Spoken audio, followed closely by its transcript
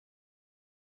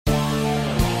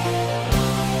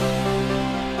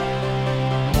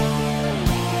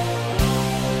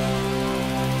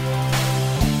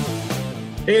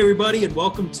Hey, everybody, and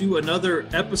welcome to another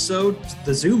episode,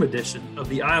 the Zoom edition of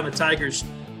the Eye on the Tigers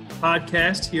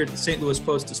podcast here at the St. Louis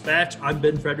Post-Dispatch. I'm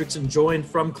Ben Fredrickson, joined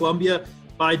from Columbia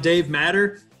by Dave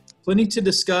Matter. Plenty to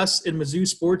discuss in Mizzou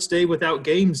Sports Day without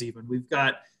games even. We've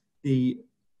got the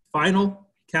final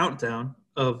countdown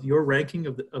of your ranking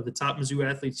of the top Mizzou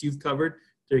athletes you've covered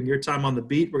during your time on the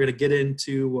beat. We're going to get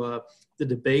into the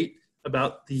debate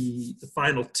about the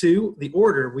final two, the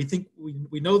order. We think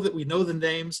we know the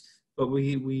names, but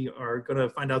we are going to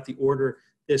find out the order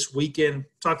this weekend.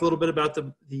 Talk a little bit about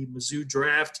the Mizzou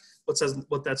draft,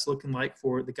 what that's looking like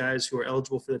for the guys who are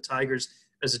eligible for the Tigers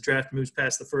as the draft moves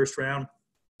past the first round.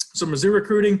 Some Mizzou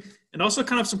recruiting, and also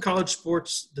kind of some college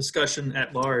sports discussion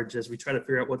at large as we try to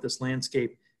figure out what this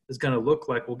landscape is going to look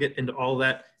like. We'll get into all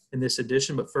that in this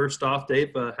edition. But first off,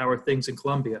 Dave, how are things in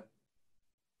Columbia?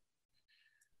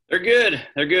 They're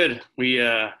good. We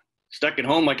stuck at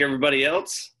home like everybody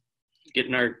else,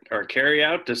 getting our carry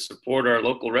out to support our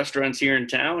local restaurants here in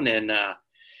town, and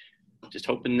just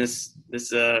hoping this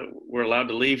we're allowed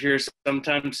to leave here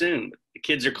sometime soon. The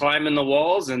kids are climbing the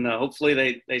walls, and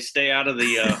hopefully they stay out of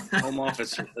the home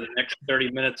office for the next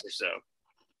 30 minutes or so.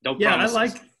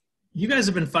 You guys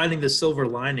have been finding the silver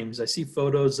linings. I see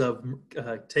photos of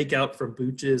takeout from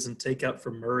Booch's and takeout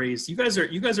from Murray's. You guys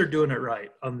are doing it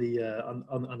right on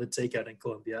the takeout in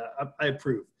Columbia. I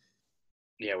approve.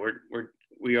 Yeah,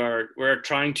 we're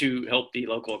trying to help the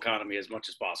local economy as much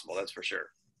as possible. That's for sure.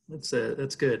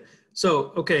 That's good.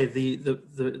 So, okay,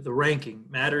 the ranking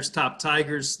matters. Top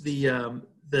Tigers. The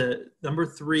number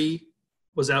 3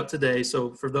 was out today.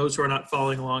 So for those who are not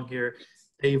following along here,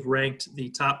 Dave ranked the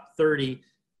top 30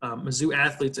 Mizzou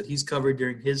athletes that he's covered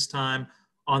during his time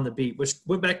on the beat, which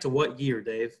went back to what year,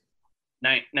 Dave?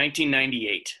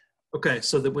 1998. Okay,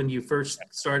 so that when you first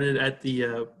started at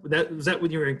the was that when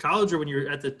you were in college or when you were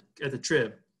at the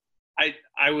Trib?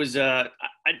 I was that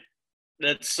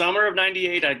summer of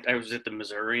 98. I was at the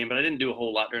Missourian, but I didn't do a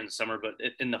whole lot during the summer. But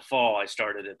in the fall, I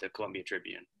started at the Columbia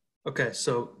Tribune. Okay,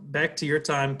 so back to your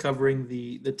time covering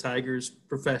the Tigers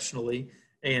professionally.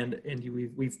 And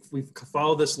we've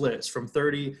followed this list from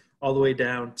 30 all the way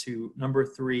down to number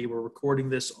 3. We're recording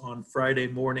this on Friday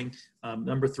morning.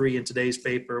 Number 3 in today's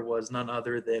paper was none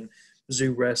other than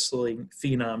Mizzou wrestling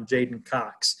phenom J'den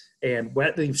Cox. And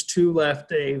that leaves 2 left,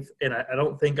 Dave. And I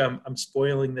don't think I'm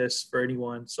spoiling this for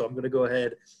anyone, so I'm going to go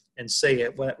ahead and say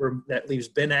it. That leaves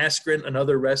Ben Askren,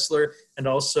 another wrestler, and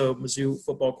also Mizzou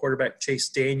football quarterback Chase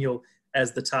Daniel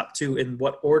as the top 2. In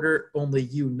what order, only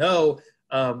you know.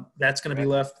 That's going to be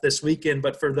left this weekend.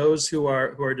 But for those who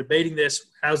are debating this,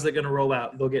 how's that going to roll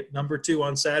out? They'll get number 2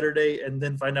 on Saturday and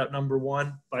then find out number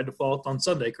 1 by default on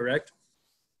Sunday, correct?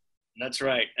 That's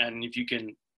right. And if you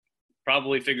can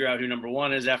probably figure out who number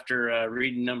 1 is after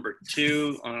reading number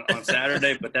 2 on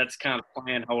Saturday, but that's kind of the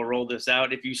plan how we'll roll this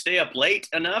out. If you stay up late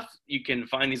enough, you can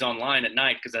find these online at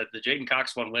night, because the J'den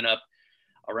Cox one went up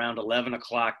around 11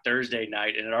 o'clock Thursday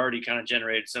night, and it already kind of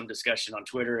generated some discussion on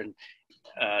Twitter, and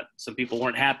some people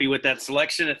weren't happy with that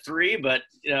selection at 3, but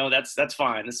that's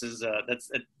fine. This is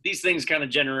these things kind of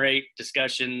generate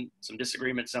discussion, some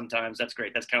disagreement sometimes. That's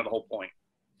great. That's kind of the whole point.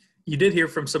 You did hear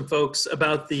from some folks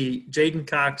about the J'den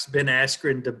Cox, Ben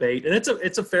Askren debate, and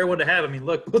it's a fair one to have. I mean,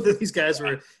 look, both of these guys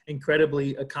were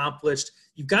incredibly accomplished.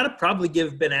 You've got to probably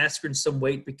give Ben Askren some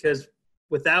weight, because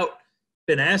without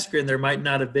Ben Askren, there might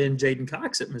not have been J'den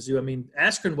Cox at Mizzou. I mean,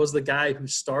 Askren was the guy who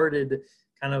started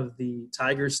kind of the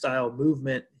Tiger style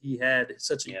movement. He had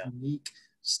such a unique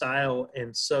style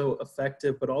and so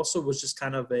effective, but also was just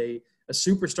kind of a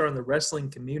superstar in the wrestling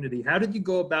community. How did you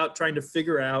go about trying to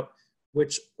figure out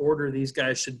which order these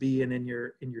guys should be in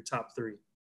your top 3?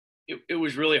 It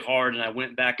was really hard, and I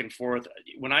went back and forth.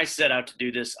 When I set out to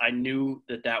do this, I knew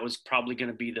that was probably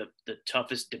going to be the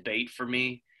toughest debate for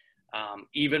me,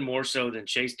 even more so than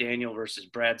Chase Daniel versus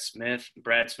Brad Smith.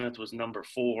 Brad Smith was number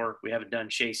 4. We haven't done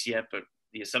Chase yet, but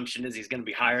the assumption is he's going to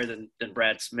be higher than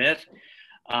Brad Smith.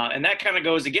 And that kind of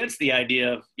goes against the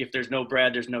idea of if there's no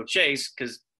Brad, there's no Chase,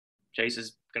 because Chase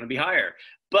is going to be higher.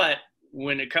 But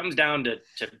when it comes down to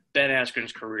Ben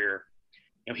Askren's career,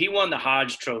 he won the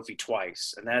Hodge Trophy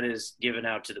twice, and that is given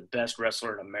out to the best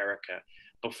wrestler in America.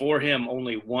 Before him,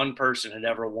 only one person had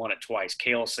ever won it twice,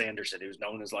 Cael Sanderson, who's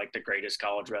known as like the greatest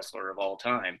college wrestler of all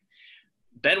time.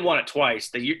 Ben won it twice.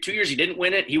 The 2 years he didn't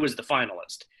win it, he was the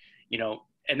finalist.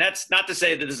 And that's not to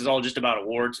say that this is all just about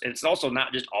awards. And it's also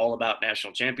not just all about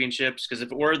national championships, because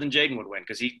if it were, then J'den would win,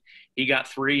 because he got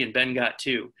 3 and Ben got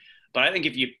 2. But I think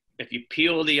if you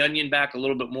peel the onion back a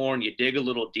little bit more and you dig a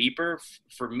little deeper,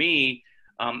 for me,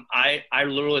 I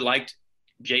literally liked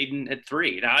J'den at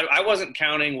 3. Now, I wasn't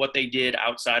counting what they did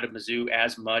outside of Mizzou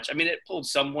as much. I mean, it pulled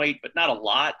some weight, but not a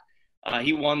lot.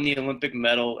 He won the Olympic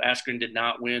medal. Askren did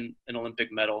not win an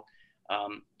Olympic medal.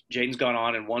 Jaden's gone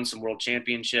on and won some world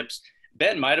championships.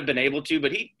 Ben might have been able to,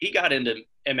 but he got into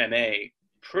MMA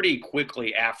pretty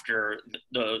quickly after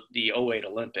the 08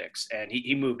 Olympics, and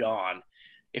he moved on.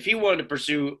 If he wanted to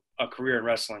pursue a career in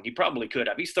wrestling, he probably could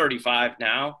have. He's 35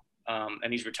 now,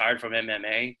 and he's retired from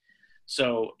MMA.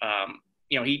 So,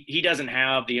 he doesn't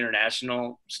have the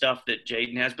international stuff that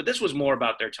Jaden has, but this was more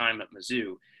about their time at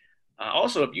Mizzou.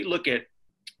 Also, if you look at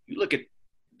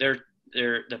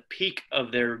the peak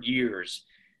of their years,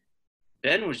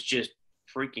 Ben was just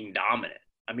freaking dominant.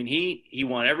 I mean, he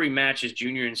won every match his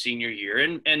junior and senior year,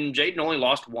 and Jaden only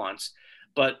lost once,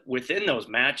 but within those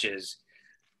matches,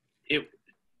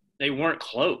 they weren't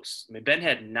close. I mean, Ben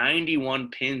had 91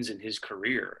 pins in his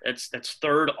career. That's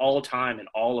third all time in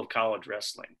all of college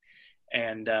wrestling.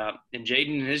 And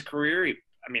Jaden in his career,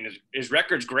 his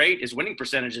record's great. His winning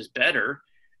percentage is better.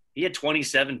 He had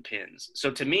 27 pins.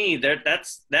 So to me,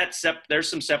 there's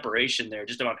some separation there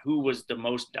just about who was the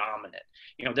most dominant.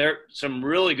 There are some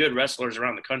really good wrestlers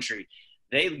around the country.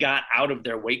 They got out of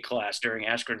their weight class during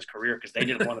Askren's career because they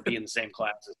didn't want to be in the same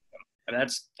class as them. And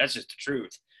that's just the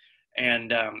truth.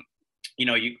 And,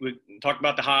 we talked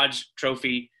about the Hodge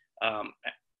Trophy.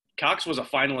 Cox was a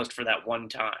finalist for that one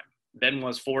time. Ben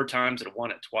was 4 times and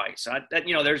won it twice. So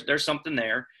there's something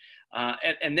there.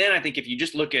 And then I think if you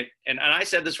just look at, and I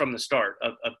said this from the start,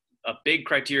 a big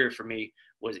criteria for me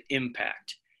was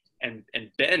impact. And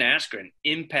Ben Askren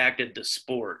impacted the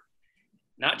sport,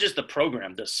 not just the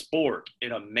program, the sport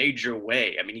in a major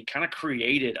way. I mean, he kind of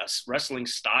created a wrestling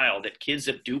style that kids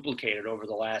have duplicated over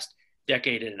the last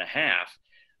decade and a half.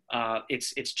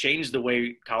 It's changed the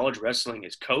way college wrestling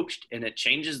is coached, and it's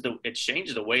changed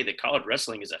the way that college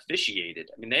wrestling is officiated.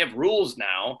 I mean, they have rules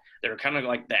now that are kind of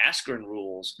like the Askren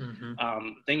rules,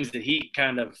 things that he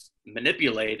kind of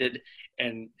manipulated,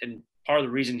 and part of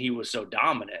the reason he was so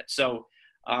dominant. So,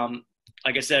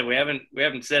 like I said, we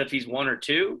haven't said if he's one or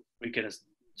two. We can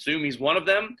assume he's one of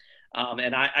them.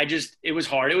 And it was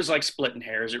hard. It was like splitting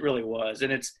hairs. It really was.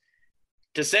 And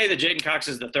to say that Jaden Cox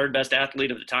is the third best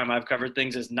athlete of the time I've covered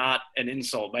things is not an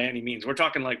insult by any means. We're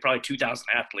talking like probably 2,000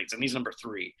 athletes, and he's number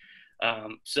 3.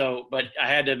 But I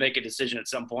had to make a decision at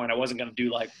some point. I wasn't going to do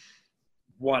like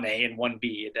 1A and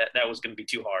 1B. That was going to be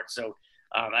too hard. So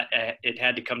it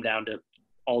had to come down to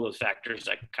all those factors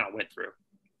I kind of went through.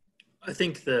 I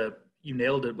think you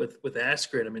nailed it with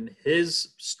Askren. I mean,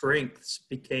 his strengths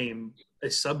became a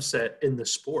subset in the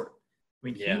sport. I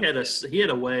mean, he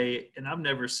had a way, and I've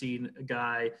never seen a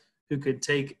guy who could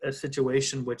take a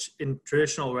situation which in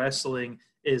traditional wrestling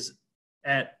is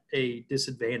at a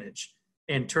disadvantage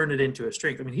and turn it into a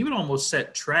strength. I mean, he would almost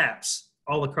set traps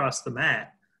all across the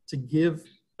mat to give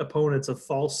opponents a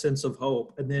false sense of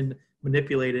hope and then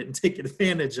manipulate it and take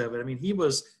advantage of it. I mean, he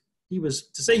was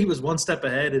to say he was one step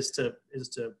ahead is to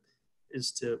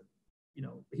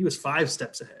he was 5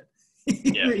 steps ahead.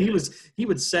 He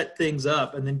would set things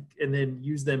up and then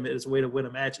use them as a way to win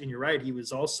a match. And you're right, it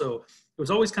was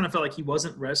always kind of felt like he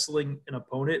wasn't wrestling an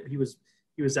opponent. He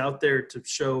was out there to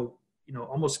show,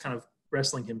 almost kind of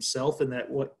wrestling himself, and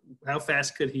how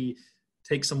fast could he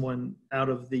take someone out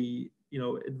of the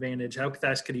advantage? How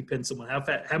fast could he pin someone?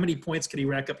 How many points could he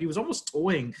rack up? He was almost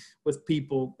toying with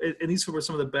people, and these were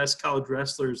some of the best college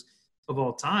wrestlers of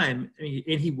all time. I mean,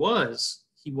 and he was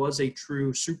a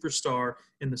true superstar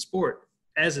in the sport,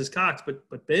 as is Cox.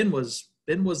 But Ben was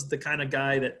the kind of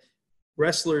guy that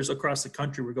wrestlers across the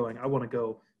country were going, I want to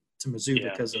go to Mizzou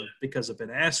because of Ben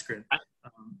Askren.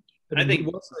 I think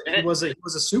he was a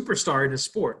superstar in his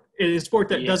sport,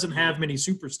 that doesn't have many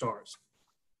superstars.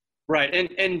 Right,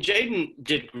 and Jaden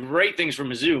did great things for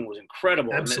Mizzou and was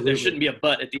incredible. Absolutely. There shouldn't be a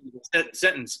but at the end of the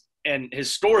sentence. And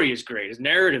his story is great. His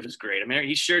narrative is great. I mean,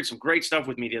 he shared some great stuff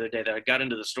with me the other day that I got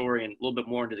into the story and a little bit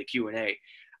more into the Q&A.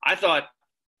 I thought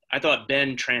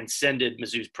Ben transcended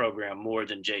Mizzou's program more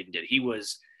than Jaden did. He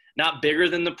was not bigger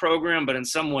than the program, but in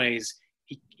some ways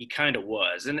he kind of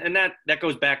was. And that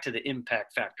goes back to the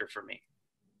impact factor for me.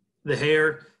 The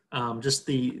hair, just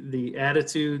the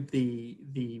attitude,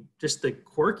 just the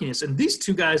quirkiness. And these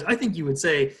two guys, I think you would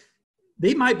say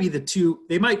they might be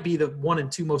the 1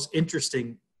 and 2 most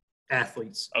interesting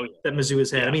athletes that Mizzou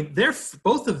has had. I mean, they're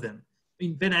both of them. I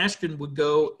mean, Ben Askren would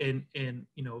go and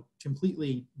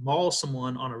completely maul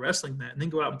someone on a wrestling mat and then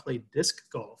go out and play disc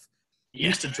golf. He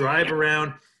used to drive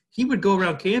around. He would go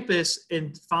around campus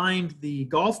and find the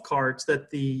golf carts that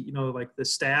the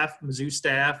staff, Mizzou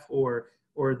staff or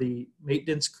the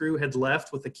maintenance crew had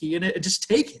left with the key in it, and just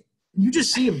take it. You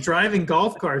just see him driving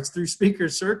golf carts through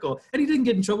Speaker's Circle, and he didn't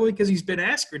get in trouble because he's Ben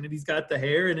Askren and he's got the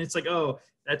hair, and it's like, oh,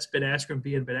 that's Ben Askren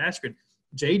being Ben Askren.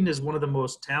 Jaden is one of the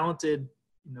most talented,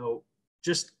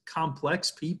 just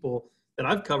complex people that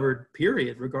I've covered,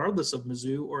 period, regardless of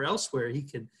Mizzou or elsewhere. He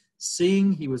can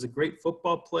sing. He was a great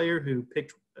football player who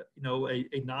picked,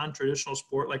 a non-traditional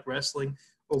sport like wrestling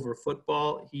over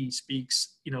football. He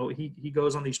speaks, he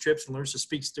goes on these trips and learns to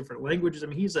speak different languages. I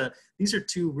mean, these are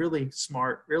two really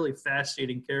smart, really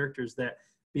fascinating characters that,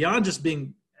 beyond just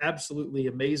being absolutely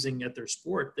amazing at their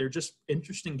sport, they're just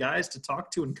interesting guys to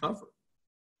talk to and cover.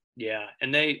 Yeah,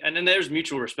 and then there's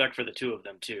mutual respect for the two of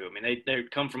them too. I mean, they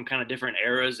come from kind of different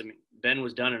eras. I mean, Ben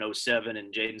was done in 2007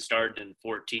 and Jaden started in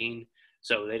 2014,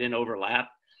 so they didn't overlap.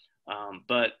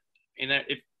 But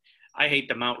if I hate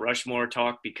the Mount Rushmore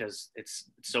talk because it's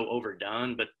so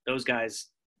overdone, but those guys,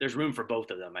 there's room for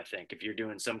both of them. I think if you're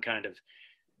doing some kind of,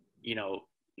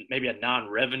 maybe a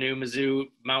non-revenue Mizzou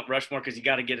Mount Rushmore, because you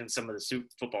got to get in some of the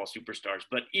football superstars.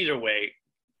 But either way,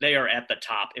 they are at the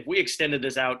top. If we extended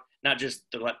this out, not just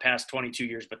the past 22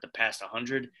 years, but the past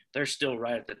 100, they're still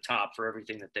right at the top for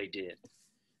everything that they did.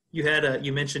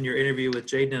 You mentioned your interview with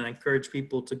Jaden, and I encourage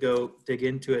people to go dig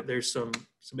into it. There's some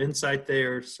insight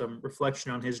there, some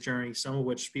reflection on his journey, some of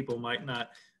which people might not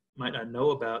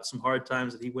know about, some hard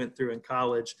times that he went through in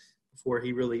college before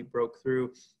he really broke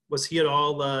through. Was he at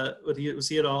all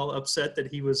upset that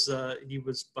he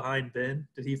was behind Ben?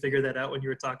 Did he figure that out when you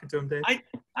were talking to him, Dave?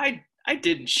 I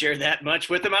didn't share that much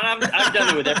with them. I've done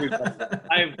it with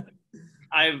everybody.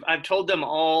 I've told them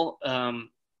all,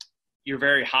 you're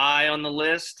very high on the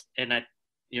list, and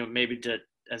maybe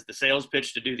as the sales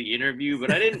pitch to do the interview,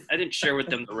 but I didn't share with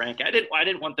them the rank. I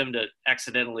didn't want them to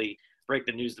accidentally break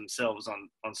the news themselves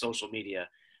on social media.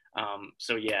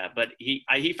 So yeah, but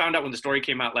he found out when the story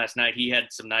came out last night. He had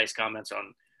some nice comments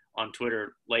on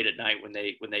Twitter late at night when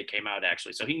they came out,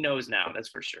 actually. So he knows now, that's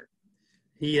for sure.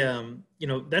 He,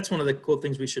 that's one of the cool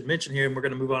things we should mention here, and we're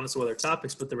going to move on to some other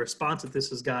topics, but the response that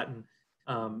this has gotten,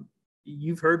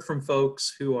 you've heard from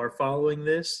folks who are following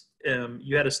this.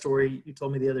 You had a story you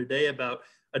told me the other day about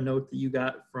a note that you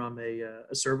got from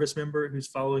a service member who's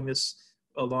following this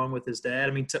along with his dad.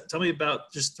 I mean, tell me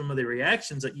about just some of the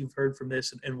reactions that you've heard from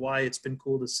this and why it's been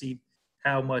cool to see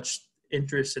how much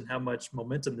interest and how much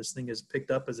momentum this thing has picked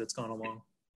up as it's gone along.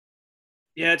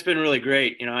 Yeah, it's been really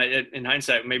great. In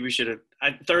hindsight, maybe we should have.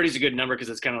 30 is a good number because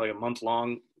it's kind of like a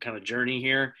month-long kind of journey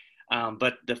here.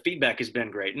 But the feedback has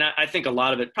been great. And I think a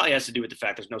lot of it probably has to do with the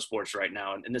fact there's no sports right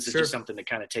now. And this is just something to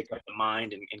kind of take up the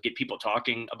mind and get people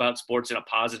talking about sports in a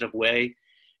positive way.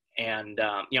 And,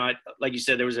 like you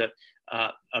said, there was a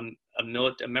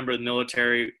member of the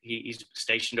military. He's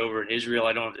stationed over in Israel.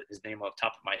 I don't have his name off the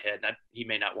top of my head. He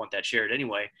may not want that shared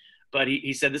anyway. But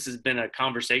he said this has been a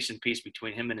conversation piece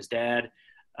between him and his dad,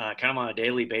 kind of on a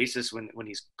daily basis when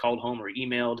he's called home or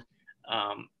emailed.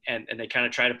 And they kind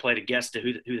of try to play to guess to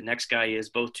who the next guy is,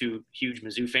 both two huge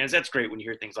Mizzou fans. That's great when you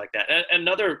hear things like that.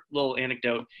 Another little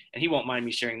anecdote, and he won't mind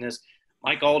me sharing this.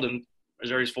 Mike Alden,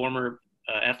 Missouri's former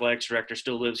athletics director,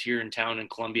 still lives here in town in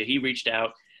Columbia. He reached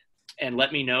out and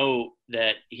let me know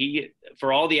that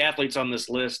for all the athletes on this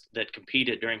list that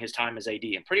competed during his time as AD,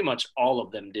 and pretty much all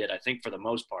of them did, I think for the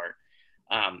most part,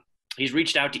 he's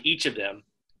reached out to each of them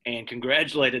and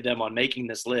congratulated them on making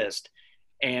this list.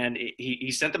 And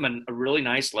he sent them a really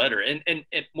nice letter. And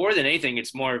more than anything,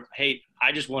 it's more of, hey,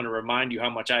 I just want to remind you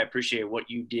how much I appreciate what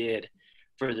you did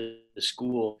for the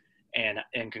school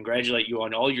and congratulate you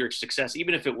on all your success,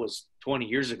 even if it was 20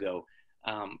 years ago.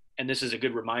 And this is a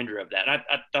good reminder of that.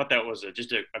 I thought that was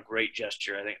just a great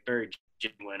gesture. I think very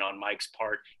genuine on Mike's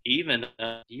part. He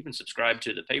even subscribed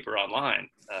to the paper online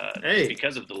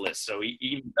because of the list. So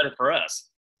even better for us.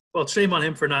 Well, shame on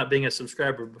him for not being a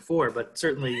subscriber before, but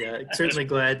certainly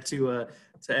glad to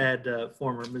add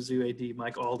former Mizzou AD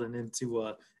Mike Alden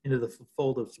into the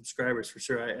fold of subscribers for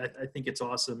sure. I think it's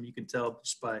awesome. You can tell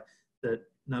just by the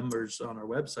numbers on our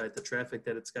website, the traffic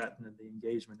that it's gotten and the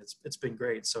engagement. It's been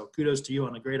great. So kudos to you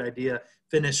on a great idea.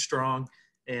 Finish strong,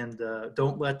 and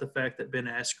don't let the fact that Ben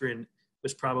Askren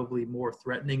was probably more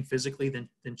threatening physically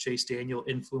than Chase Daniel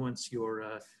influence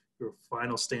your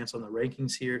final stance on the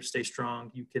rankings here. Stay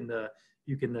strong. We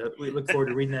look forward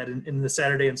to reading that in the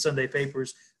Saturday and Sunday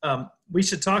papers. We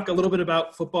should talk a little bit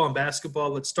about football and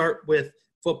basketball. Let's start with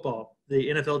football. The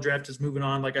NFL draft is moving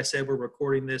on. Like I said, we're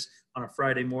recording this on a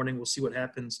Friday morning. We'll see what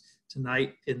happens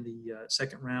tonight in the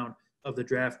second round of the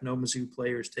draft. No Mizzou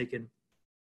players taken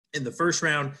in the first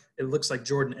round. It looks like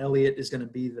Jordan Elliott is going to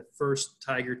be the first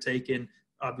Tiger taken.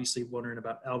 Obviously wondering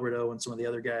about Alberto and some of the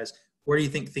other guys. Where do you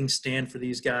think things stand for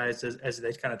these guys as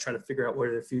they kind of try to figure out where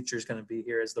their future is going to be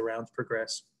here as the rounds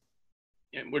progress?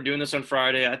 Yeah, we're doing this on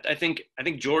Friday. I think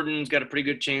Jordan's got a pretty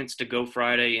good chance to go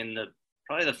Friday in the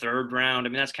probably the third round. I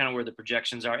mean, that's kind of where the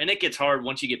projections are. And it gets hard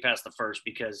once you get past the first,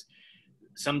 because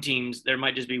some teams, there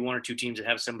might just be one or two teams that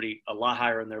have somebody a lot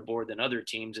higher on their board than other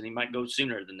teams, and he might go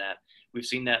sooner than that. We've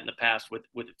seen that in the past with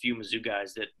a few Mizzou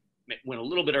guys that went a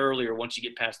little bit earlier once you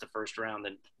get past the first round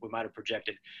than we might have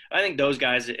projected. I think those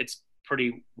guys, it's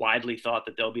pretty widely thought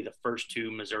that they'll be the first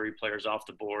two Missouri players off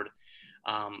the board.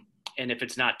 And if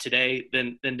it's not today,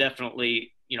 then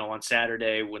definitely, on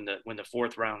Saturday when the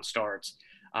fourth round starts.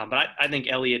 But I think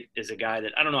Elliott is a guy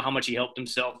that, I don't know how much he helped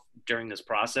himself during this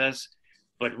process,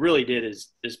 but really did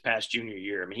this past junior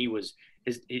year. I mean, he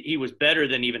was better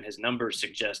than even his numbers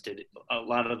suggested. A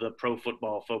lot of the Pro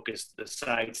Football Focus, the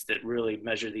sites that really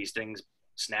measure these things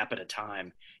snap at a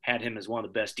time, had him as one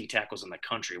of the best D tackles in the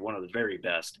country, one of the very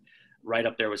best, right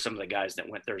up there with some of the guys that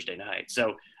went Thursday night.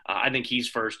 So I think he's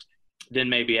first, then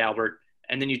maybe Albert.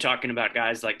 And then you're talking about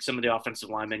guys like some of the offensive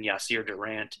linemen, Yasir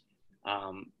Durant,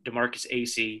 DeMarcus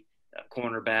Acey,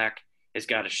 cornerback, has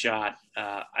got a shot.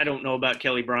 I don't know about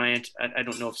Kelly Bryant. I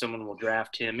don't know if someone will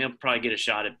draft him. He'll probably get a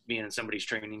shot at being in somebody's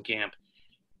training camp.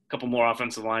 A couple more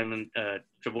offensive linemen,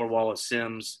 Trevor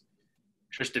Wallace-Sims,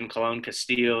 Tristan Colon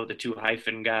Castillo, the two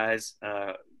hyphen guys.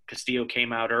 Castillo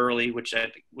came out early, which I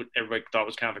think everybody thought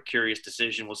was kind of a curious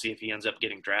decision. We'll see if he ends up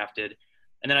getting drafted.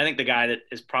 And then I think the guy that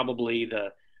is probably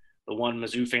the one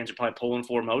Mizzou fans are probably pulling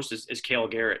for most is Cale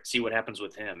Garrett. See what happens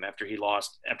with him after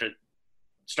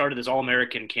started this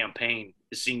All-American campaign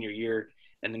his senior year,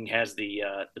 and then has the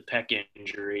pec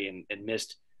injury and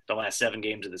missed the last 7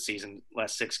 games of the season,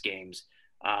 last 6 games.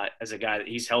 As a guy that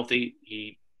he's healthy,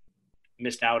 he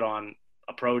missed out on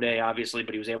a pro day, obviously,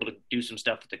 but he was able to do some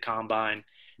stuff at the combine.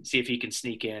 See if he can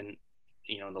sneak in,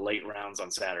 in the late rounds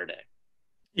on Saturday.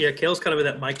 Yeah, Kale's kind of in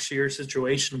that Mike Shear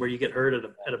situation where you get hurt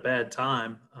at a bad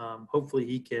time. Hopefully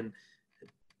he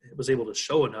was able to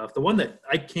show enough. The one that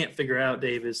I can't figure out,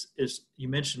 Dave, is you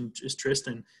mentioned is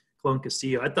Tristan Colon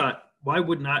Castillo. I thought, why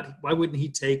wouldn't he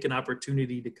take an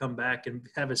opportunity to come back and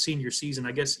have a senior season?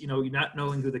 I guess, not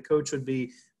knowing who the coach would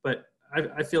be, but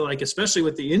I feel like, especially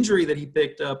with the injury that he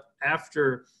picked up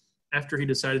after he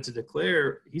decided to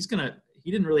declare, he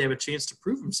didn't really have a chance to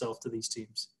prove himself to these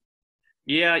teams.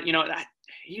 Yeah,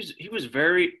 he was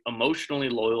very emotionally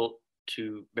loyal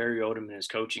to Barry Odom and his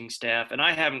coaching staff. And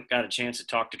I haven't got a chance to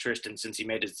talk to Tristan since he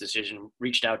made his decision,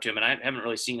 reached out to him, and I haven't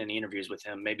really seen any interviews with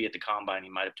him. Maybe at the combine he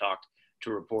might have talked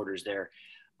to reporters there.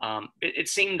 It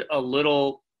seemed a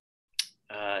little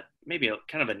maybe a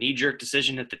kind of a knee-jerk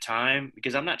decision at the time,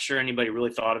 because I'm not sure anybody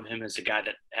really thought of him as a guy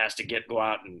that has to go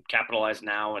out and capitalize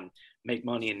now and make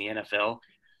money in the NFL.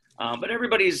 But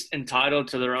everybody's entitled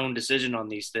to their own decision on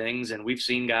these things, and we've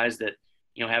seen guys that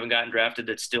haven't gotten drafted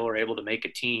that still are able to make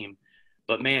a team.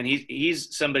 But man,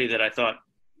 he's somebody that I thought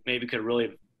maybe could really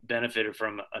have benefited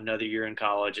from another year in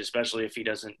college, especially if he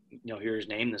doesn't hear his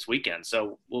name this weekend.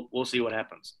 So we'll see what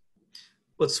happens.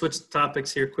 Let's switch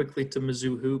topics here quickly to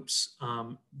Mizzou hoops.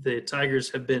 The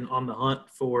Tigers have been on the hunt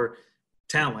for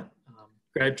talent,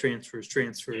 grad transfers,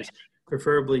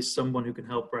 preferably someone who can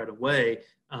help right away.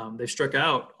 They struck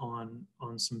out on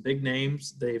some big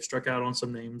names. They've struck out on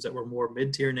some names that were more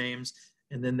mid-tier names,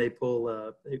 and then they pull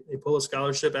a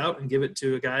scholarship out and give it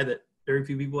to a guy that very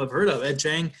few people have heard of, Ed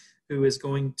Chang, who is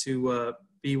going to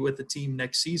be with the team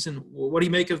next season. What do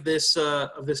you make of this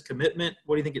commitment?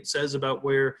 What do you think it says about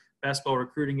where basketball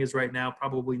recruiting is right now?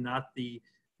 Probably not the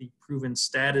proven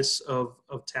status of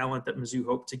talent that Mizzou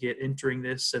hoped to get entering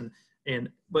this,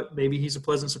 but maybe he's a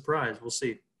pleasant surprise. We'll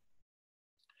see.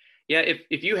 Yeah,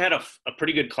 if you had a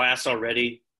pretty good class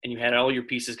already and you had all your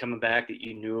pieces coming back that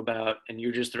you knew about, and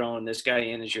you're just throwing this guy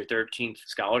in as your 13th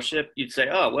scholarship, you'd say,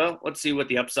 oh, well, let's see what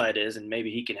the upside is and maybe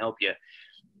he can help you.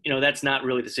 That's not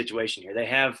really the situation here. They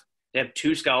have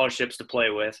 2 scholarships to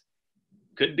play with.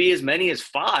 Could be as many as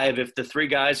 5 if the 3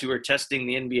 guys who are testing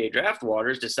the NBA draft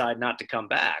waters decide not to come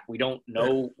back. We don't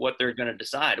know what they're going to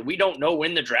decide. We don't know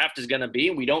when the draft is going to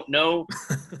be. We don't know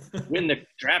when the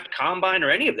draft combine or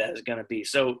any of that is going to be.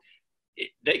 So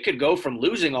they could go from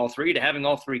losing all 3 to having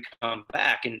all 3 come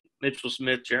back, and Mitchell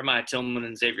Smith, Jeremiah Tillman,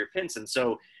 and Xavier Pinson.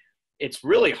 So it's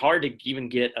really hard to even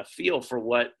get a feel for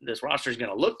what this roster is going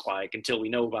to look like until we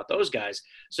know about those guys.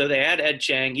 So they had Ed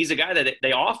Chang. He's a guy that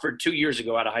they offered 2 years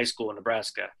ago out of high school in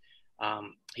Nebraska.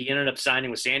 He ended up signing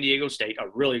with San Diego State, a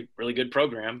really, really good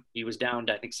program. He was down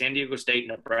to, I think, San Diego State,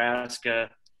 Nebraska,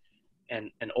 and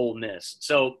Ole Miss.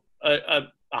 So a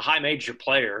high major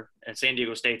player, and San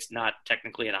Diego State's not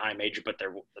technically in a high major, but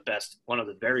they're the best, one of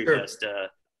the very best,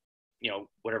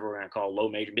 whatever we're going to call low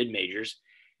major, mid majors.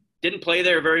 Didn't play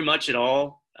there very much at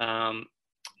all, and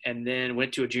then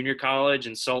went to a junior college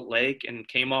in Salt Lake and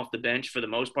came off the bench for the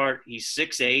most part. He's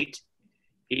 6'8".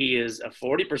 He is a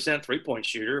 40% three-point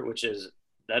shooter, which is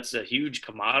that's a huge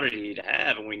commodity to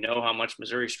have. And we know how much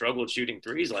Missouri struggled shooting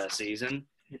threes last season.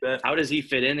 You bet. How does he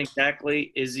fit in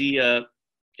exactly? Is he a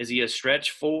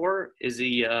stretch four? Is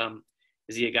he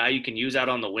a guy you can use out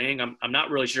on the wing? I'm not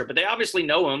really sure, but they obviously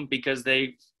know him because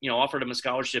they offered him a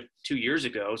scholarship 2 years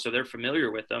ago, so they're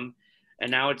familiar with him. And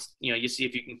now it's you see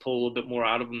if you can pull a little bit more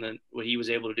out of him than what he was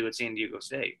able to do at San Diego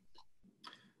State.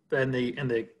 And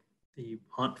the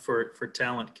hunt for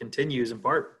talent continues in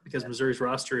part because Missouri's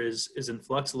roster is in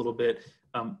flux a little bit.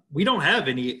 We don't have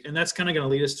any, and that's kind of going to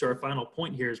lead us to our final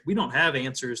point here, is we don't have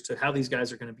answers to how these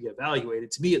guys are going to be evaluated.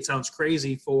 To me, it sounds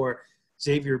crazy for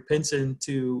Xavier Pinson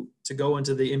to go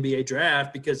into the NBA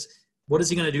draft, because what is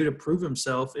he going to do to prove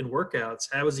himself in workouts?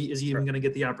 Is he even going to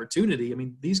get the opportunity? I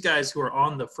mean, these guys who are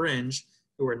on the fringe,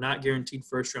 who are not guaranteed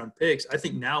first-round picks, I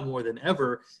think now more than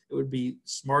ever, it would be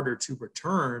smarter to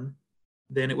return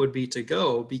than it would be to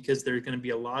go, because there's going to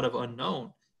be a lot of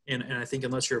unknown. And I think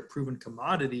unless you're a proven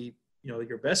commodity,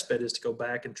 your best bet is to go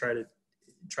back and try to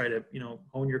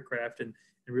hone your craft and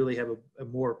really have a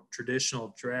more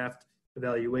traditional draft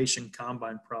evaluation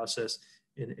combine process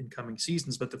in coming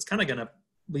seasons. But that's kind of going to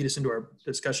lead us into our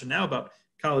discussion now about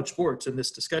college sports. In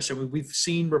this discussion, we've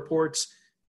seen reports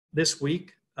this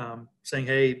week saying,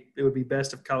 hey, it would be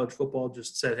best if college football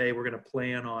just said, hey, we're going to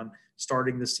plan on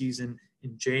starting the season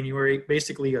in January,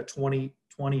 basically a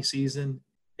 2020 season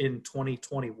in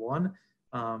 2021.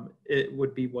 It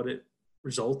would be what it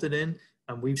resulted in.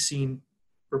 We've seen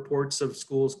reports of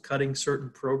schools cutting certain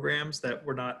programs that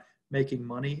were not making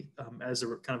money as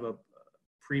a kind of a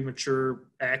premature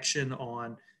action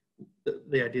on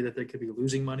the idea that they could be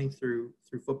losing money through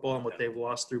football and what they've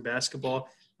lost through basketball.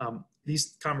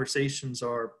 These conversations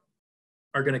are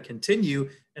going to continue.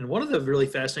 And one of the really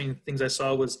fascinating things I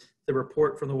saw was the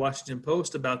report from the Washington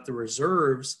Post about the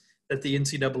reserves that the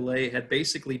NCAA had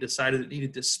basically decided it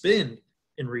needed to spend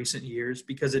in recent years,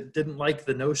 because it didn't like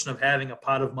the notion of having a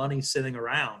pot of money sitting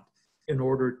around in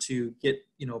order to get,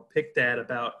 picked at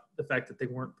about the fact that they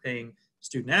weren't paying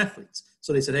student athletes.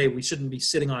 So they said, hey, we shouldn't be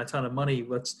sitting on a ton of money.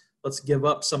 Let's give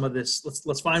up some of this.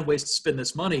 Let's find ways to spend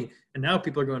this money. And now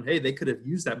people are going, hey, they could have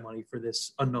used that money for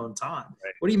this unknown time.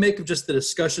 Right. What do you make of just the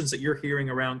discussions that you're hearing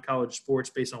around college sports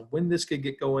based on when this could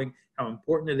get going, how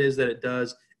important it is that it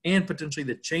does, and potentially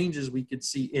the changes we could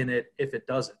see in it if it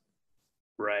doesn't?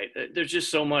 Right. There's just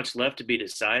so much left to be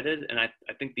decided. And I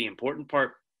think the important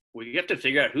part, you have to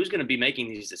figure out who's going to be making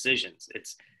these decisions.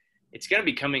 It's going to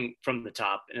be coming from the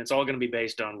top, and it's all going to be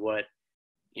based on what,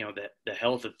 the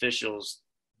health officials,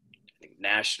 I think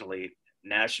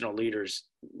national leaders,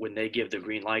 when they give the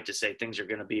green light to say things are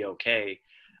going to be okay.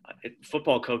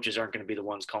 Football coaches aren't going to be the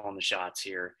ones calling the shots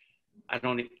here.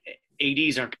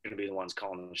 ADs aren't going to be the ones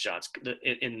calling the shots.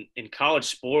 In college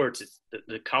sports, it's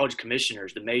the college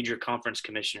commissioners, the major conference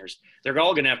commissioners, they're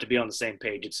all going to have to be on the same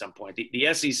page at some point.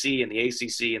 The SEC and the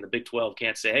ACC and the Big 12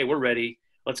 can't say, hey, we're ready,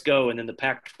 let's go. And then the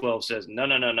Pac-12 says, no,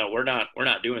 we're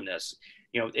not doing this.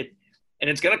 And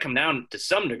it's going to come down to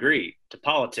some degree to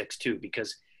politics too,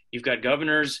 because you've got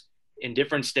governors in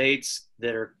different states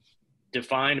that are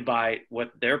defined by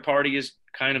what their party is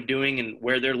kind of doing and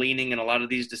where they're leaning in a lot of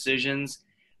these decisions.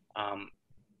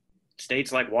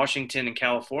 States like Washington and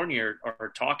California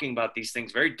are talking about these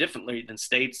things very differently than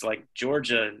states like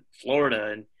Georgia and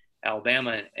Florida and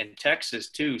Alabama and Texas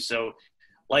too. So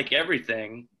like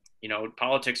everything,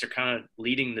 politics are kind of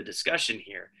leading the discussion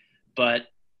here, but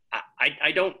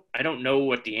I don't know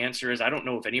what the answer is. I don't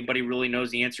know if anybody really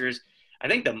knows the answer is. I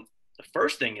think the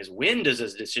first thing is, when does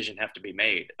this decision have to be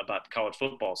made about the college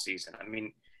football season? I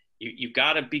mean, you've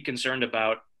got to be concerned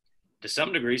about, to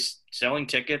some degree, selling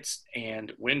tickets,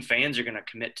 and when fans are going to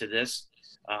commit to this.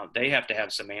 They have to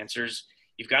have some answers.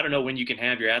 You've got to know when you can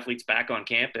have your athletes back on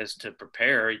campus to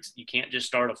prepare. You can't just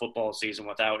start a football season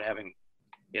without having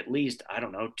at least,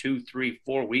 2, 3,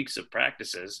 4 weeks of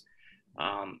practices.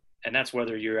 And that's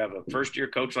whether you have a first-year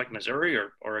coach like Missouri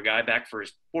or a guy back for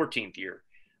his 14th year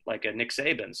like a Nick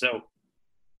Saban. So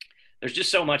there's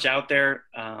just so much out there.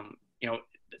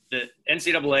 The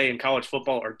NCAA and college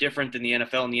football are different than the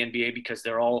NFL and the NBA because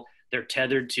they're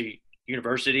tethered to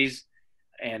universities,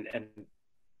 and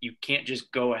you can't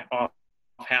just go off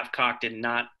half-cocked and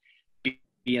not be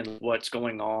in what's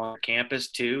going on campus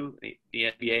too. The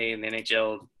NBA and the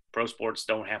NHL, pro sports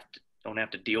don't have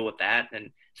to deal with that and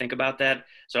think about that.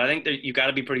 So I think that you've got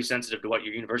to be pretty sensitive to what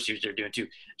your universities are doing too.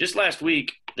 Just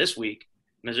this week,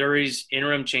 Missouri's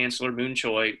interim chancellor, Moon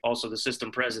Choi, also the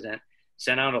system president,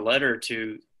 sent out a letter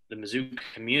to the Mizzou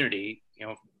community,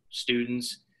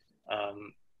 students,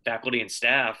 faculty, and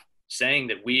staff, saying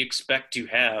that we expect to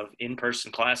have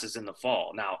in-person classes in the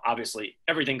fall. Now, obviously,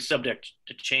 everything's subject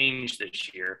to change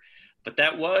this year, but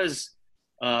that was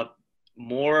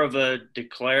more of a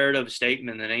declarative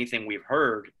statement than anything we've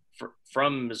heard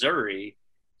from Missouri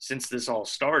since this all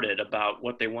started about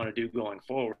what they want to do going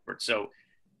forward. So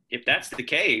if that's the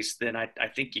case, then I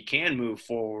think you can move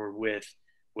forward with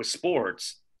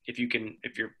sports if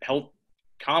you're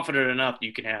confident enough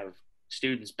you can have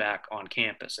students back on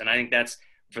campus. And I think that's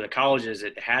for the colleges,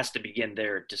 it has to begin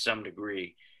there to some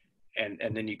degree, and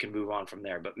then you can move on from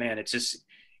there. But man, it's just,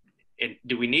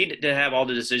 do we need to have all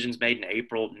the decisions made in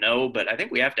April? No, but I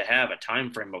think we have to have a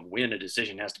time frame of when a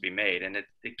decision has to be made. And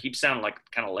it keeps sounding like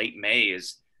kind of late May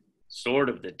is sort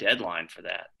of the deadline for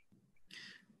that.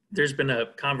 There's been a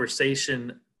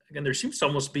conversation, again, there seems to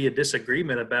almost be a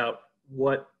disagreement about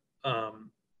what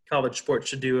college sports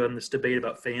should do on this debate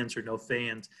about fans or no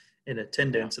fans in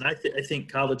attendance. And I think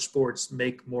college sports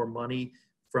make more money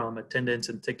from attendance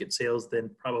and ticket sales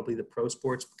than probably the pro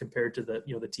sports compared to the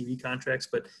TV contracts.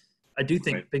 But I do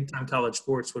think big time college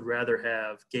sports would rather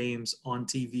have games on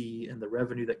TV and the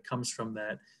revenue that comes from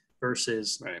that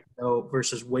versus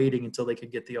versus waiting until they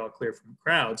could get the all clear from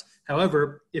crowds.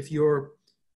 However, if you're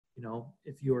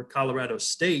Colorado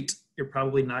State, you're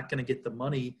probably not going to get the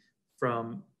money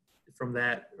from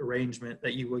that arrangement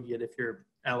that you will get if you're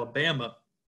Alabama.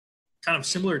 Kind of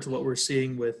similar to what we're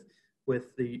seeing with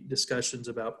the discussions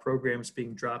about programs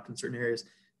being dropped in certain areas.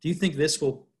 Do you think this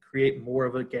will create more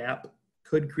of a gap?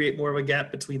 Could create more of a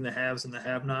gap between the haves and the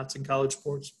have-nots in college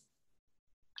sports?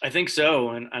 I think so,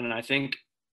 and I think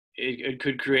it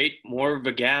could create more of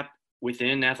a gap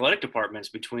within athletic departments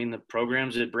between the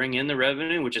programs that bring in the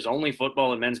revenue, which is only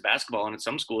football and men's basketball. And in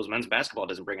some schools, men's basketball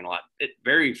doesn't bring in a lot.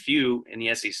 Very few in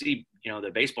the SEC,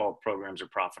 the baseball programs are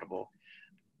profitable.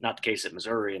 Not the case at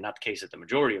Missouri and not the case at the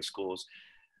majority of schools.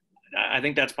 I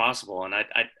think that's possible. And I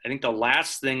think the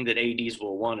last thing that ADs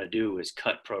will want to do is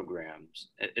cut programs,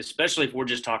 especially if we're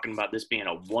just talking about this being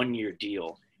a one-year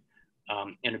deal.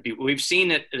 And we've seen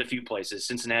it at a few places.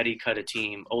 Cincinnati cut a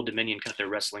team. Old Dominion cut their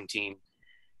wrestling team.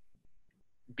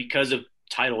 Because of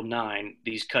Title IX,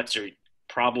 these cuts are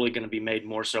probably going to be made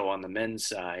more so on the men's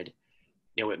side.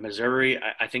 At Missouri,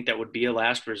 I think that would be a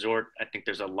last resort. I think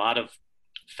there's a lot of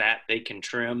fat they can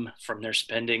trim from their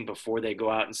spending before they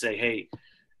go out and say, hey,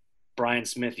 Brian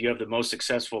Smith, you have the most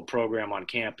successful program on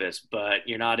campus, but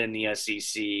you're not in the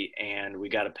SEC and we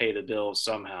got to pay the bills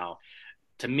somehow.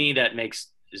 To me, that makes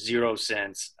zero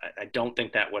sense. I don't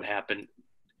think that would happen.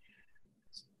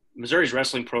 Missouri's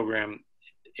wrestling program,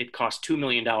 it costs $2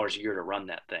 million a year to run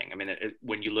that thing. I mean,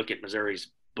 when you look at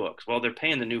Missouri's books, well, they're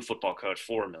paying the new football coach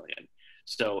 $4 million.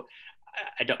 So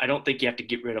I don't think you have to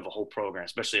get rid of a whole program,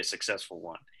 especially a successful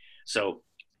one. So,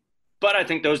 but I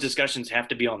think those discussions have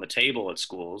to be on the table at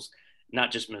schools, not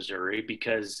just Missouri,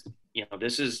 because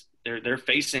they're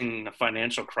facing a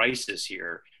financial crisis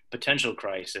here, potential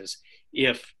crisis,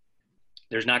 if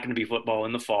there's not going to be football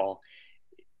in the fall,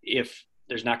 if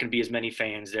there's not going to be as many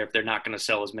fans there, if they're not going to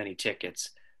sell as many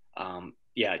tickets.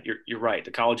 You're right.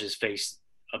 The colleges face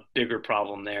a bigger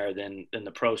problem there than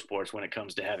the pro sports when it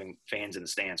comes to having fans in the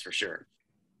stands, for sure.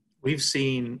 We've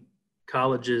seen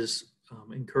colleges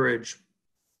encourage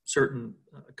certain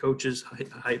coaches,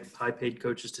 high-paid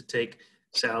coaches, to take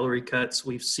salary cuts.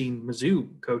 We've seen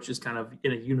Mizzou coaches kind of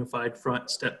in a unified front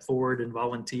step forward and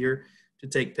volunteer to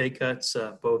take pay cuts.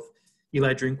 Both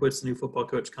Eli Drinkwitz, the new football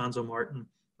coach, Conzo Martin,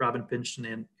 Robin Pinchton,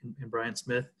 and Brian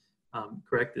Smith.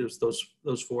 Correct? It was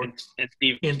those four. And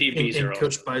Steve Beazer. And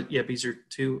coached by Beazer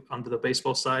too onto the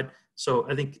baseball side. So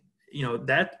I think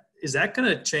is that going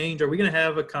to change? Are we going to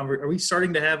have are we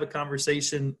starting to have a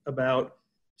conversation about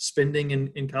spending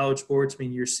in college sports? I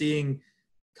mean, you're seeing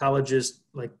colleges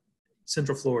like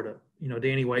Central Florida.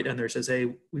 Danny White down there says,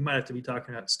 hey, we might have to be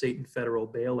talking about state and federal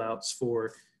bailouts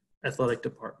for athletic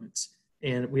departments.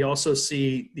 And we also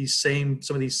see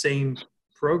some of these same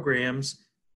programs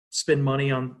spend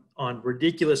money on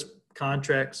ridiculous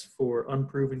contracts for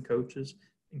unproven coaches,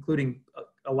 including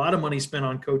a lot of money spent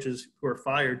on coaches who are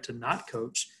fired to not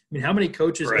coach. I mean, how many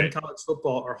coaches in college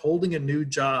football are holding a new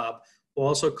job while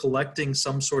also collecting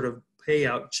some sort of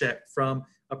payout check from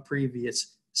a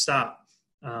previous stop?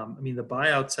 The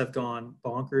buyouts have gone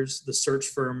bonkers. The search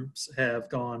firms have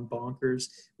gone bonkers.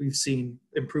 We've seen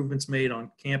improvements made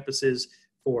on campuses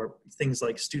for things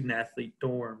like student athlete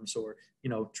dorms or,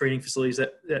 training facilities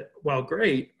that while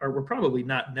great, were probably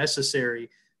not necessary,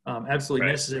 absolutely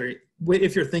necessary.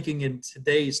 If you're thinking in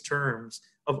today's terms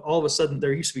of all of a sudden,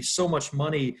 there used to be so much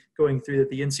money going through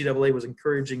that the NCAA was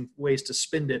encouraging ways to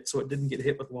spend it so it didn't get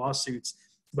hit with lawsuits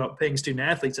about paying student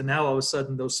athletes. And now all of a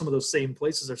sudden some of those same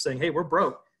places are saying, hey, we're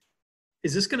broke.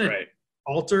 Is this going to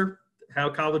alter how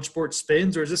college sports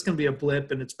spins, or is this going to be a blip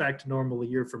and it's back to normal a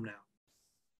year from now?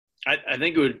 I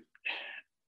think it would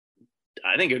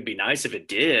I think it would be nice if it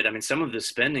did. I mean, some of the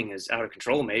spending is out of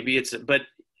control. Maybe but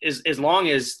as long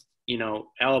as,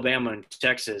 Alabama and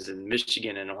Texas and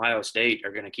Michigan and Ohio State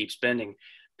are going to keep spending,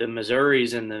 the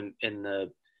Missouris and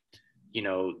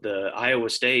the Iowa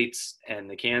States and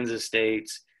the Kansas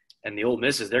States and the Ole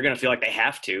Misses, they're going to feel like they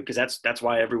have to, because that's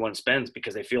why everyone spends,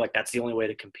 because they feel like that's the only way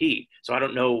to compete. So I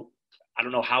don't know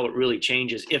how it really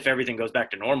changes if everything goes back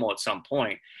to normal at some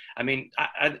point. I mean,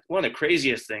 one of the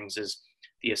craziest things is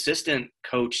the assistant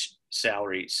coach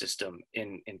salary system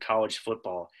in college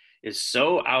football is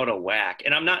so out of whack.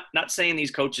 And I'm not saying these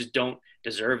coaches don't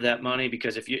deserve that money,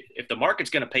 because if the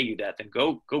market's going to pay you that, then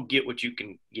go get what you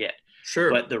can get.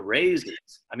 Sure. But the raises,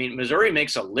 I mean, Missouri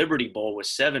makes a Liberty Bowl with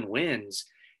 7 wins,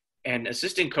 and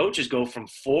assistant coaches go from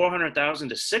 $400,000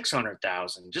 to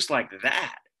 $600,000 just like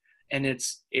that. And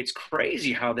it's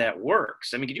crazy how that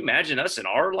works. I mean, can you imagine us in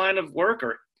our line of work,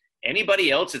 or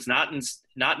anybody else that's not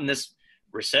in this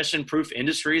recession-proof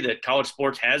industry that college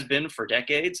sports has been for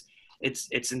decades?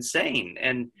 It's insane.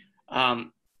 And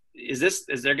is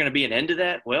there going to be an end to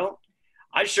that? Well,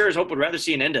 I sure as hope would rather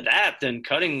see an end to that than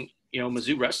cutting,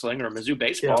 Mizzou wrestling or Mizzou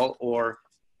baseball, or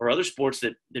other sports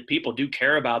that people do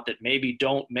care about, that maybe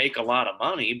don't make a lot of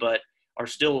money but are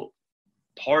still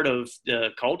part of the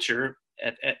culture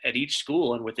at each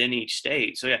school and within each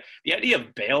state. So yeah, the idea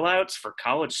of bailouts for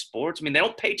college sports, I mean, they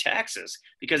don't pay taxes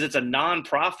because it's a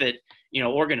nonprofit,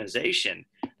 organization,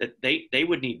 that they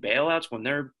would need bailouts when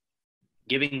they're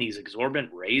giving these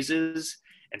exorbitant raises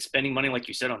and spending money, like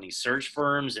you said, on these search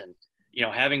firms, and,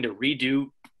 having to redo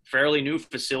fairly new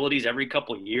facilities every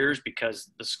couple of years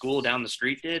because the school down the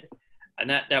street did. And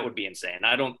that would be insane.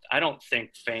 I don't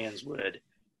think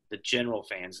the general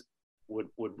fans would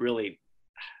really,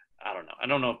 I don't know. I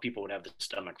don't know if people would have the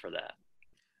stomach for that.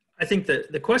 I think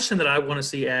that the question that I want to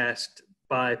see asked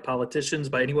by politicians,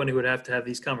 by anyone who would have to have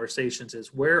these conversations,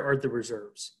 is where are the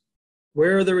reserves?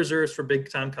 Where are the reserves for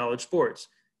big-time college sports?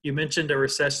 You mentioned a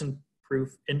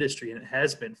recession-proof industry, and it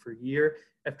has been for year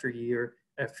after year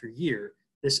after year.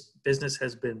 This business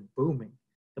has been booming.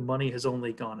 The money has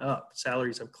only gone up.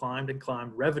 Salaries have climbed and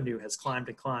climbed. Revenue has climbed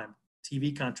and climbed.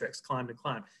 TV contracts climbed and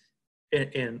climbed.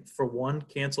 And for one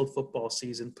canceled football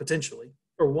season, potentially,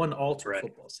 or one altered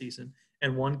football season,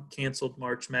 and one canceled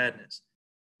March Madness,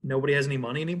 nobody has any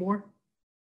money anymore?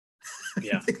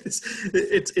 Yeah.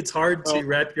 It's hard to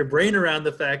wrap your brain around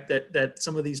the fact that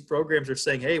some of these programs are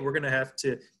saying, hey, we're going to have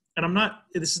to – and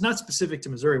this is not specific to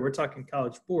Missouri. We're talking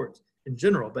college sports in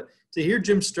general. But to hear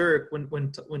Jim Sterk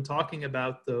when talking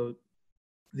about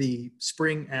the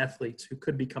spring athletes who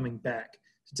could be coming back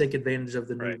to take advantage of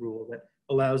the new rule that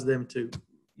allows them to,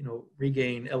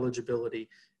 regain eligibility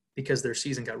because their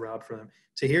season got robbed from them.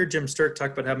 To hear Jim Sterk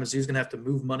talk about how Mizzou's going to have to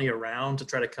move money around to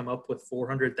try to come up with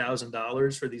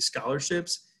 $400,000 for these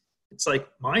scholarships, it's like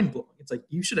mind blowing. It's like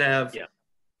you should have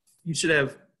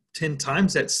 10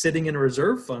 times that sitting in a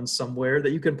reserve fund somewhere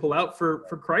that you can pull out for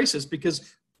crisis,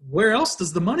 because where else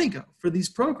does the money go for these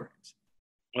programs?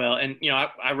 Well, and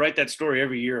I write that story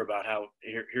every year about how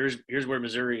here's where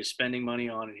Missouri is spending money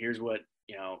on, and here's what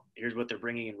they're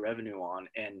bringing in revenue on.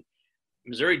 And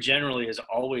Missouri generally is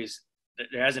always,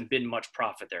 there hasn't been much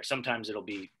profit there. Sometimes it'll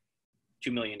be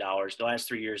 $2 million. The last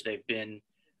 3 years they've been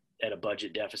at a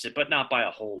budget deficit, but not by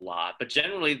a whole lot. But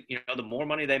generally, the more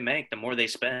money they make, the more they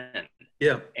spend.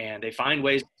 Yeah. And they find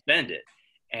ways to spend it.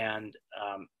 And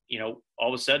all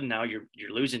of a sudden now you're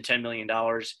losing $10 million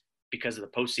because of the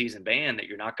postseason ban that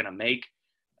you're not going to make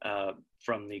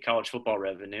from the college football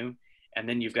revenue. And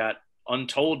then you've got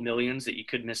untold millions that you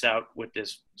could miss out with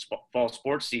this fall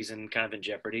sports season kind of in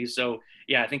jeopardy. So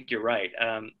yeah, I think you're right.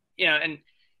 And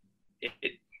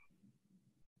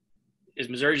is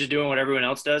Missouri just doing what everyone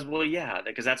else does? Well, yeah,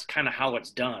 because that's kind of how it's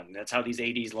done. That's how these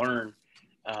ADs learn.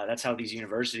 That's how these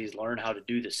universities learn how to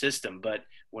do the system. But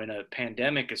when a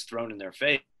pandemic is thrown in their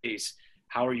face,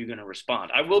 how are you going to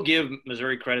respond? I will give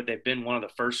Missouri credit. They've been one of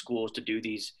the first schools to do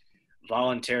these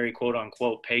voluntary, quote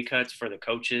unquote, pay cuts for the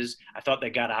coaches. I thought they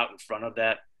got out in front of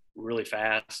that really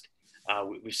fast.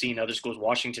 We've seen other schools,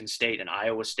 Washington State and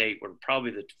Iowa State were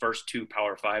probably the first 2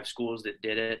 Power 5 schools that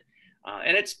did it.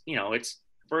 And it's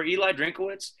for Eli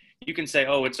Drinkowitz, you can say,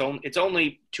 oh, it's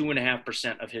only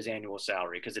 2.5% of his annual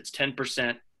salary because it's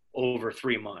 10% over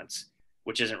 3 months,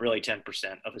 which isn't really 10%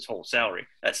 of his whole salary.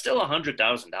 That's still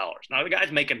 $100,000. Now the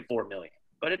guy's making $4 million,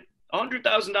 but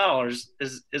 $100,000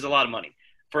 is a lot of money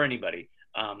for anybody.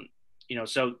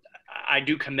 So I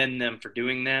do commend them for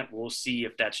doing that. We'll see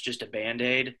if that's just a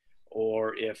Band-Aid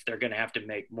or if they're going to have to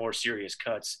make more serious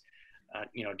cuts,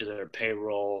 to their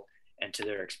payroll and to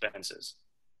their expenses.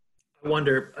 I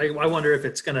wonder if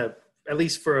it's going to, at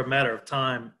least for a matter of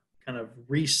time, kind of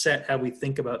reset how we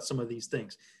think about some of these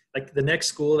things. Like the next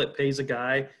school that pays a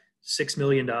guy $6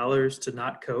 million to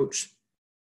not coach,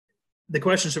 the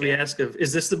question should be asked of,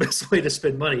 is this the best way to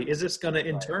spend money? Is this going to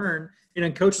in turn,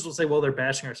 and coaches will say, well, they're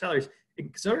bashing our salaries.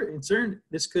 In turn,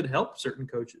 this could help certain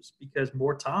coaches because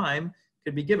more time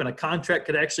could be given. A contract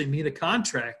could actually mean a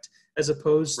contract as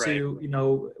opposed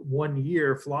to, 1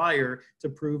 year flyer to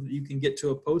prove that you can get to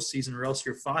a postseason or else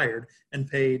you're fired and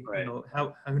paid,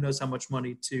 who knows how much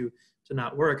money to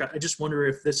not work. I just wonder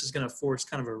if this is going to force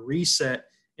kind of a reset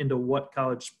into what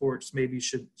college sports maybe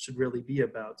should really be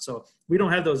about. So we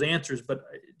don't have those answers, but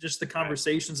just the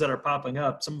conversations that are popping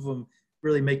up, some of them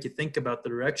really make you think about the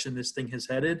direction this thing has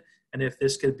headed. And if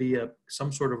this could be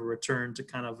some sort of a return to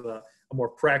kind of a more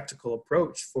practical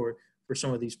approach for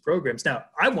some of these programs. Now,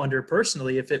 I wonder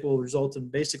personally if it will result in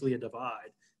basically a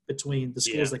divide between the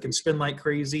schools that can spend like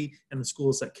crazy and the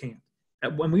schools that can't.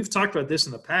 When we've talked about this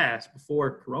in the past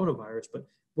before coronavirus, but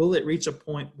will it reach a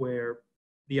point where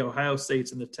the Ohio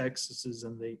States and the Texases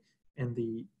and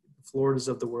the Floridas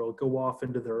of the world go off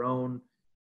into their own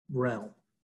realm?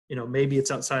 Maybe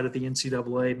it's outside of the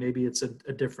NCAA. Maybe it's a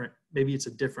different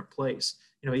place.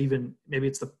 Even maybe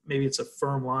it's a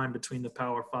firm line between the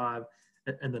Power Five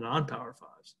and the non-Power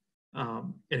Fives.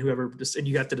 And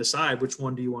you got to decide which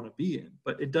one do you want to be in.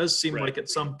 But it does seem like at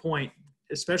some point,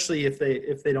 especially if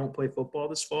they don't play football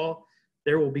this fall,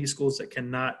 there will be schools that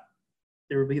cannot.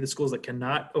 There will be the schools that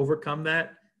cannot overcome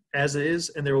that as is,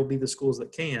 and there will be the schools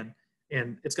that can.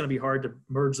 And it's going to be hard to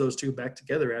merge those two back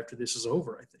together after this is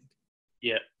over, I think.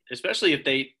 Yeah, especially if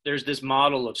there's this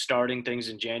model of starting things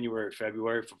in January or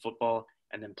February for football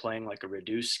and then playing like a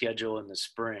reduced schedule in the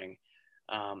spring.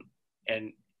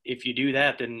 And if you do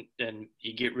that, then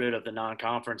you get rid of the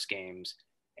non-conference games.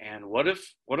 And what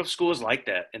if schools like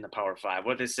that in the Power Five?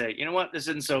 What if they say, you know what, this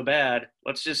isn't so bad.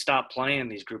 Let's just stop playing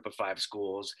these Group of Five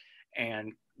schools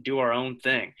and do our own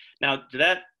thing. Now,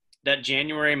 that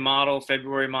January model,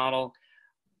 February model,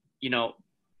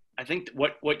 I think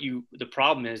the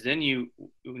problem is then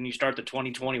when you start the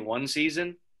 2021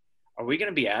 season, are we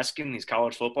going to be asking these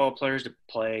college football players to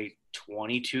play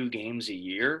 22 games a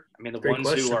year? I mean, the Great ones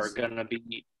questions. Who are going to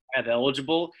be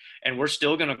eligible, and we're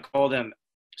still going to call them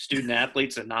student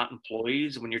athletes and not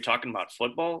employees when you're talking about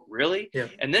football, really? Yeah.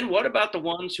 And then what about the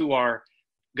ones who are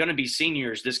going to be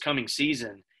seniors this coming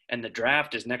season and the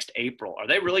draft is next April? Are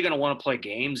they really going to want to play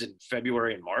games in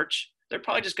February and March? They're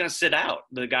probably just going to sit out.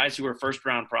 The guys who are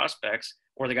first-round prospects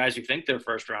or the guys who think they're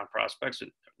first-round prospects,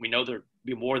 we know there'll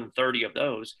be more than 30 of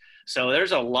those. So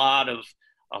there's a lot of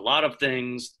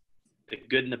things, the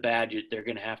good and the bad, they're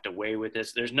going to have to weigh with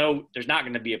this. There's not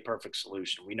going to be a perfect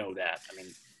solution. We know that. I mean,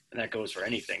 and that goes for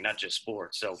anything, not just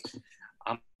sports. So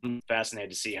I'm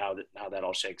fascinated to see how that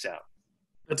all shakes out.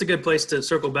 That's a good place to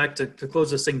circle back to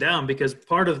close this thing down, because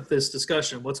part of this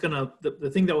discussion,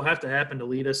 the thing that will have to happen to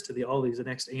lead us to all these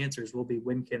next answers will be,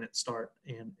 when can it start?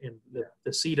 And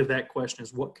the seed of that question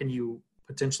is, what can you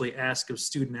potentially ask of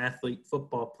student athlete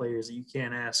football players that you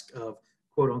can't ask of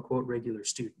quote unquote regular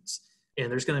students?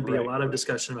 And there's going to be a lot of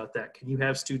discussion about that. Can you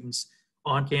have students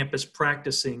on campus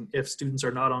practicing if students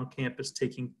are not on campus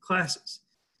taking classes?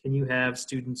 Can you have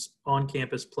students on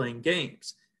campus playing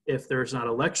games if there's not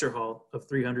a lecture hall of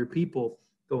 300 people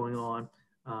going on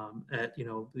at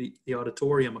the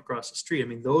auditorium across the street? I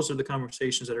mean, those are the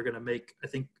conversations that are going to make, I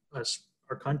think, our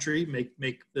country, make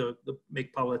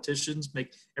politicians,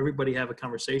 make everybody have a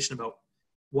conversation about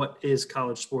what is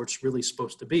college sports really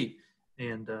supposed to be.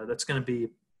 And that's going to be,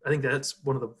 I think that's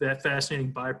one of the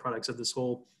fascinating byproducts of this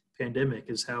whole pandemic,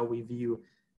 is how we view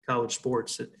college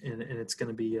sports. And it's going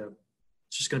to be,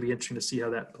 it's just going to be interesting to see how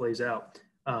that plays out.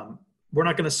 We're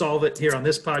not going to solve it here on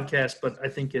this podcast, but I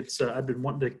think it's, I've been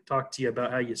wanting to talk to you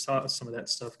about how you saw some of that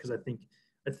stuff, because I think,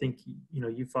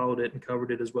 you followed it and covered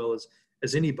it as well as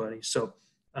anybody. So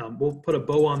we'll put a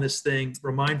bow on this thing,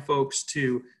 remind folks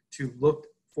to look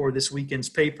for this weekend's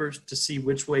papers to see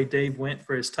which way Dave went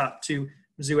for his top 2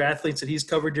 Mizzou athletes that he's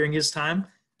covered during his time.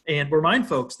 And remind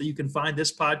folks that you can find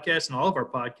this podcast and all of our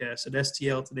podcasts at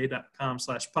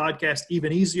stltoday.com/podcast.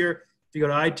 Even easier, if you go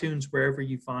to iTunes, wherever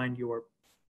you find your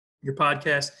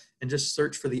podcast, and just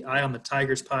search for the Eye on the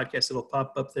Tigers podcast. It'll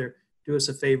pop up there. Do us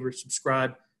a favor,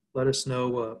 subscribe. Let us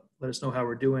know how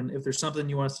we're doing. If there's something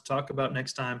you want us to talk about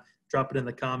next time, drop it in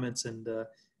the comments, and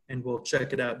we'll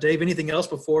check it out. Dave, anything else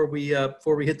before we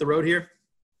hit the road here?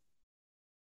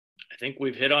 I think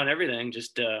we've hit on everything.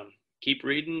 Just keep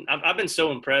reading. I've been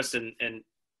so impressed, and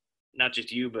not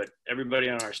just you, but everybody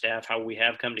on our staff, how we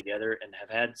have come together and have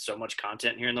had so much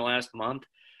content here in the last month.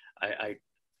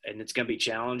 And it's going to be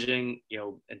challenging,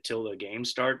 until the games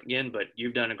start again, but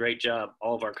you've done a great job.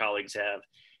 All of our colleagues have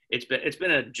it's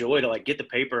been a joy to like get the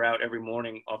paper out every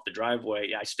morning off the driveway.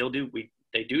 Yeah, I still do.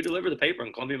 They do deliver the paper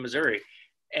in Columbia, Missouri,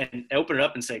 and open it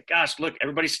up and say, gosh, look,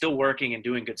 everybody's still working and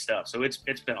doing good stuff. So it's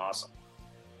been awesome.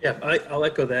 Yeah, I'll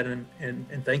echo that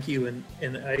and thank you. And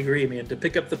I agree. I mean, to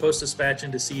pick up the Post-Dispatch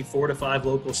and to see 4 to 5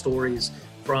 local stories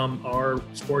from our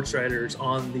sports writers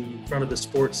on the front of the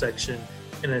sports section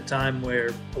in a time where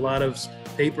a lot of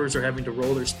papers are having to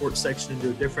roll their sports section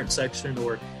into a different section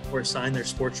or assign their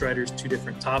sports writers to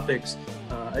different topics,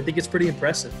 I think it's pretty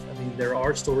impressive. I mean, there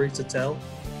are stories to tell,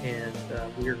 and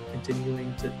we're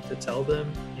continuing to tell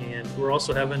them, and we're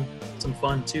also having some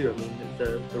fun too. I mean,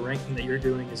 the ranking that you're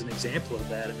doing is an example of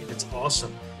that. I mean, it's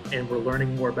awesome, and we're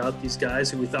learning more about these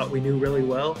guys who we thought we knew really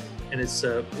well, and it's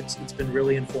been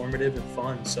really informative and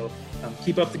fun. So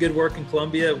keep up the good work in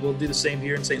Columbia. We'll do the same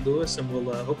here in St. Louis, and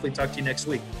we'll hopefully talk to you next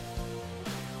week.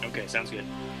 Okay, sounds good.